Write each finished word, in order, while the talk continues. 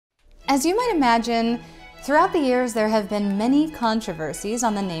As you might imagine, throughout the years there have been many controversies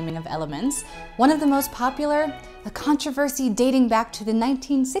on the naming of elements. One of the most popular, a controversy dating back to the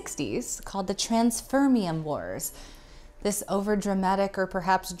 1960s called the Transfermium Wars. This overdramatic or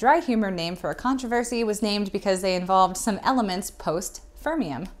perhaps dry humor name for a controversy was named because they involved some elements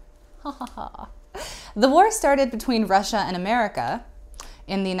post-fermium. Ha ha ha. The war started between Russia and America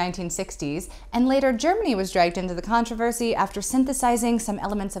in the 1960s, and later Germany was dragged into the controversy after synthesizing some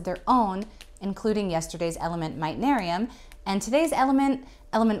elements of their own, including yesterday's element meitnerium and today's element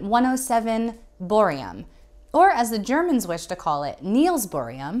 107, bohrium, or as the Germans wish to call it, Niels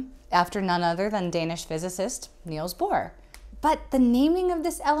bohrium, after none other than Danish physicist Niels Bohr. But the naming of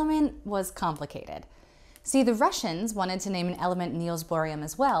this element was complicated. See, the Russians wanted to name an element Niels bohrium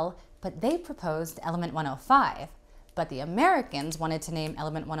as well, but they proposed element 105. But the Americans wanted to name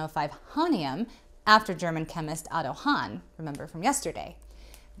element 105 hahnium after German chemist Otto Hahn, remember from yesterday.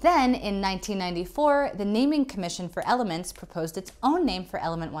 Then, in 1994, the Naming Commission for Elements proposed its own name for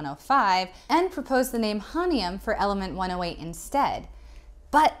element 105 and proposed the name hahnium for element 108 instead.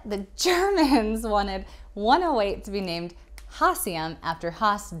 But the Germans wanted 108 to be named hassium after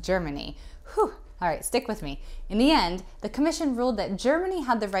Haas, Germany. Whew. All right, stick with me. In the end, the commission ruled that Germany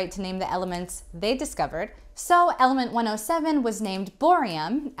had the right to name the elements they discovered, so element 107 was named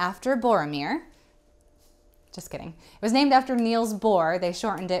bohrium after Boromir. Just kidding. It was named after Niels Bohr. They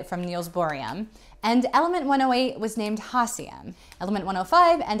shortened it from Niels bohrium. And element 108 was named hassium. Element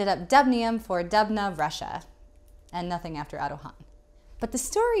 105 ended up dubnium for Dubna, Russia. And nothing after Otto Hahn. But the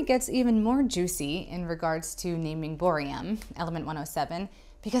story gets even more juicy in regards to naming bohrium, element 107,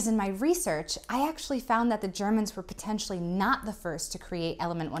 because in my research, I actually found that the Germans were potentially not the first to create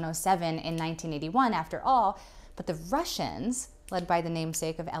element 107 in 1981 after all, but the Russians, led by the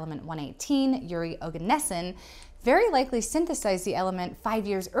namesake of element 118, Yuri Oganesson, very likely synthesized the element 5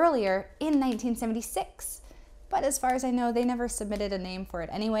 years earlier in 1976. But as far as I know, they never submitted a name for it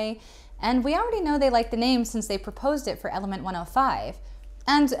anyway, and we already know they like the name since they proposed it for element 105.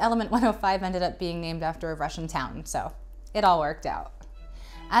 And element 105 ended up being named after a Russian town, so it all worked out.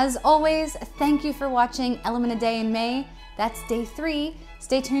 As always, thank you for watching Element a Day in May. That's day 3.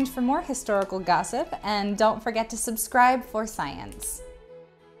 Stay tuned for more historical gossip, and don't forget to subscribe for science.